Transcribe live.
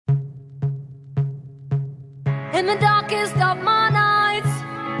In the darkest of my nights,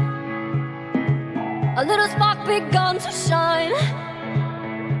 a little spark begun to shine.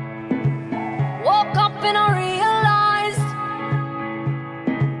 Woke up and I realized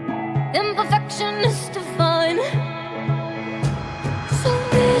imperfection is divine. So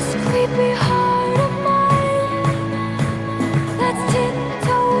this creepy heart of mine that's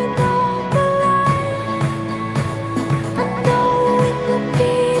tiptoeing on the line, I know it will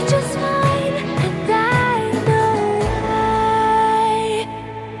be just fine, and I know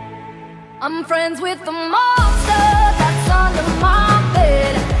I'm friends with the monster that's under my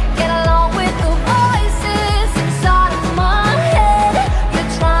bed. Get along with the voices inside of my head.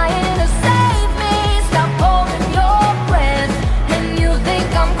 You're trying to save me, stop holding your breath. And you think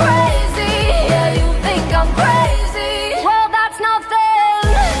I'm crazy, yeah, you think I'm crazy. Well, that's nothing.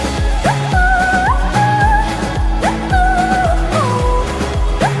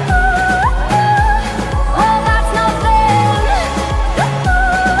 Well, that's nothing.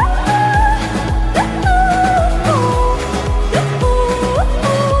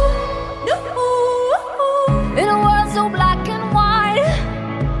 In a world so black and white,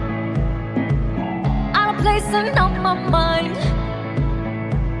 out of place and out my mind.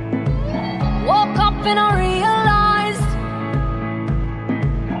 Woke up and I realized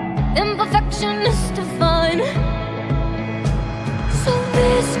imperfection is divine. So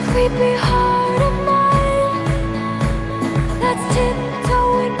this creepy heart of mine that's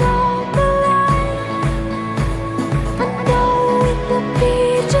tiptoeing on the line, I know it will be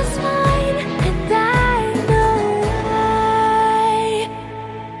just fine, and I know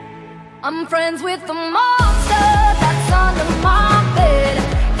I'm friends with the monster that's under my bed.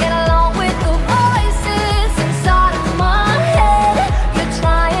 Get along with the voices inside of my head. You're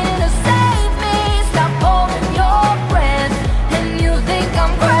trying to save me, stop holding your breath. And you think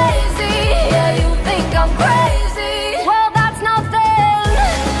I'm crazy, yeah, you think I'm crazy. Well, that's nothing.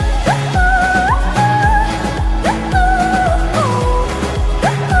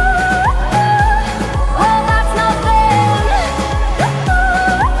 Well, that's nothing.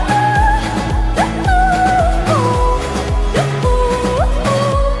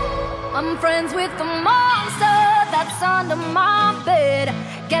 I'm friends with the monster that's under my bed.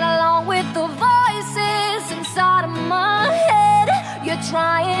 Get along with the voices inside of my head. You're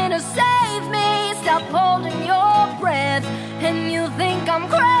trying to save me, stop holding your breath. And you think I'm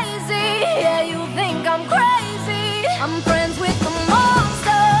crazy, yeah, you think I'm crazy. I'm friends with